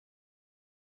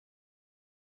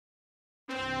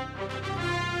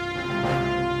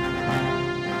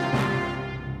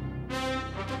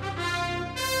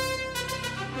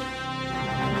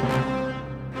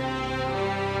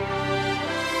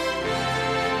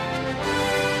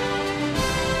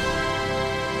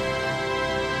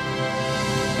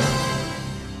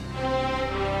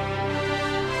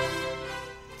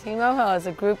TeamOHEL is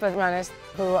a group of runners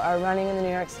who are running in the New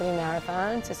York City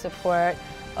Marathon to support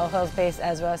OHEL Bais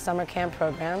Ezra summer camp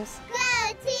programs. Go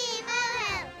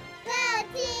TeamOHEL! Go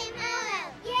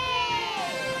TeamOHEL!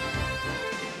 Yay!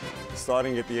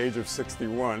 Starting at the age of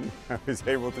 61, I was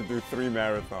able to do 3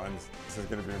 marathons. This is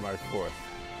going to be my 4th.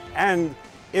 And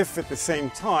if at the same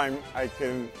time I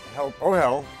can help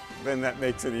OHEL, then that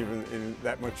makes it even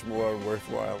that much more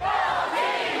worthwhile.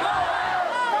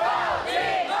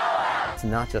 It's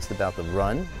not just about the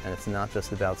run, and it's not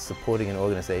just about supporting an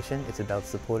organization, it's about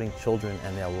supporting children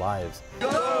and their lives.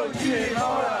 Go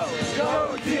TeamOHEL!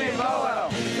 Go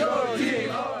TeamOHEL! Go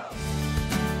TeamOHEL!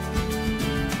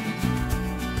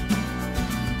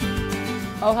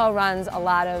 OHEL runs a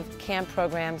lot of camp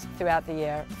programs throughout the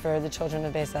year for the children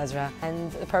of Bais Ezra.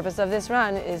 And the purpose of this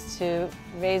run is to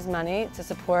raise money to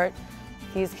support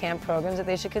these camp programs that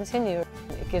they should continue.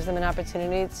 It gives them an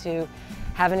opportunity to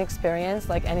have an experience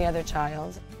like any other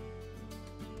child.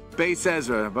 Bais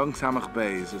Ezra, Bang Samach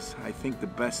Bais, is, I think, the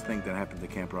best thing that happened to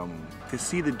Camp Ramon. To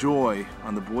see the joy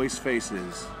on the boys'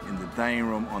 faces in the dining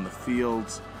room, on the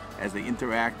fields, as they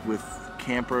interact with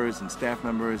campers and staff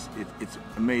members, it's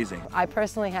amazing. I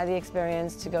personally had the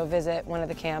experience to go visit one of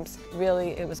the camps.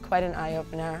 Really, it was quite an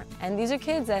eye-opener. And these are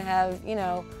kids that have, you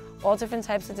know, all different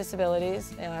types of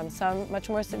disabilities, some much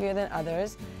more severe than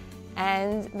others.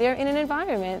 And they're in an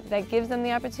environment that gives them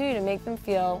the opportunity to make them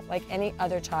feel like any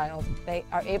other child. They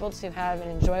are able to have an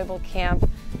enjoyable camp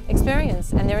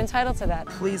experience, and they're entitled to that.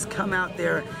 Please come out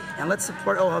there and let's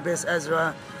support OHEL Bais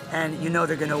Ezra, and you know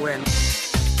they're going to win.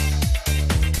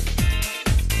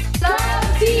 Go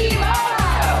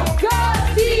TeamOHEL! Go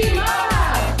TeamOHEL!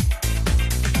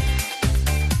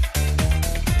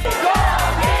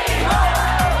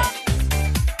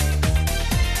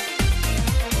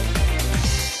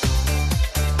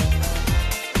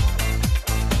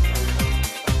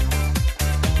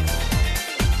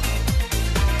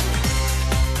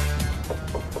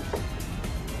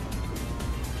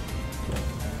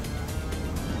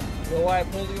 You know why I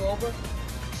pulled you over?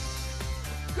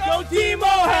 Go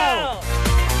TeamOHEL!